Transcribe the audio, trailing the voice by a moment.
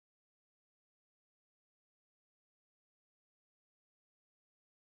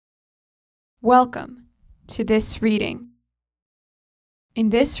Welcome to this reading. In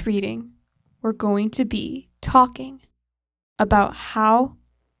this reading, we're going to be talking about how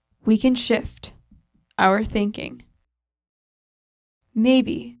we can shift our thinking.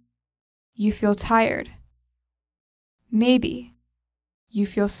 Maybe you feel tired. Maybe you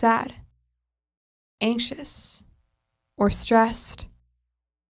feel sad, anxious, or stressed.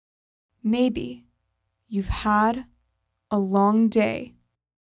 Maybe you've had a long day.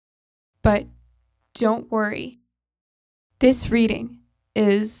 But don't worry. This reading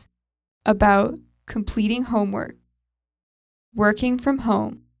is about completing homework. Working from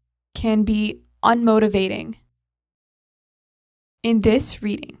home can be unmotivating. In this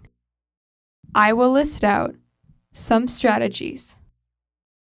reading, I will list out some strategies.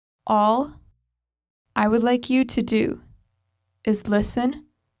 All I would like you to do is listen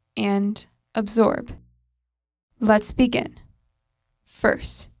and absorb. Let's begin.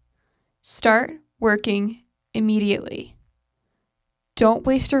 First, start working immediately. Don't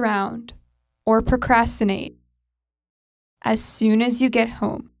waste around or procrastinate. As soon as you get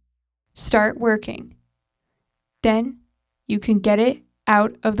home, start working. Then you can get it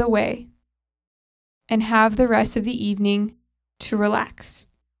out of the way and have the rest of the evening to relax.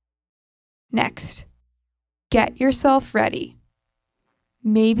 Next, get yourself ready.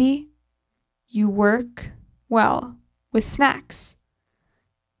 Maybe you work well with snacks.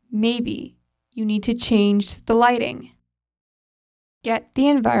 Maybe you need to change the lighting. Get the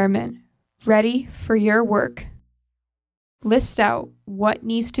environment ready for your work. List out what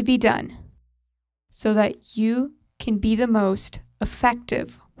needs to be done so that you can be the most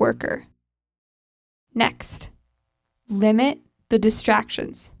effective worker. Next, limit the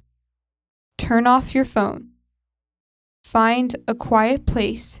distractions. Turn off your phone. Find a quiet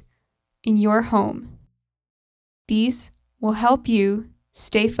place in your home. These will help you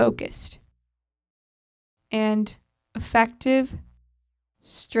stay focused and effective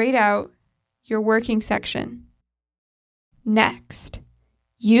straight out your working section. Next,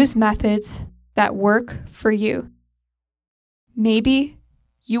 use methods that work for you. Maybe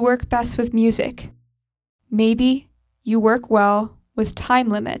you work best with music. Maybe you work well with time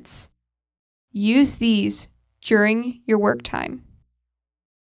limits. Use these during your work time.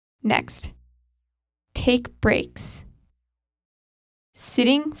 Next, take breaks.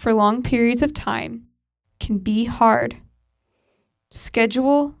 Sitting for long periods of time can be hard.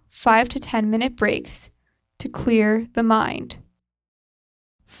 Schedule 5 to 10 minute breaks to clear the mind.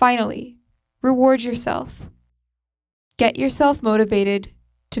 Finally, reward yourself. Get yourself motivated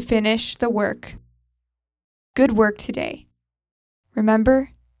to finish the work. Good work today. Remember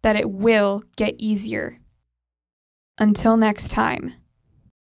that it will get easier. Until next time.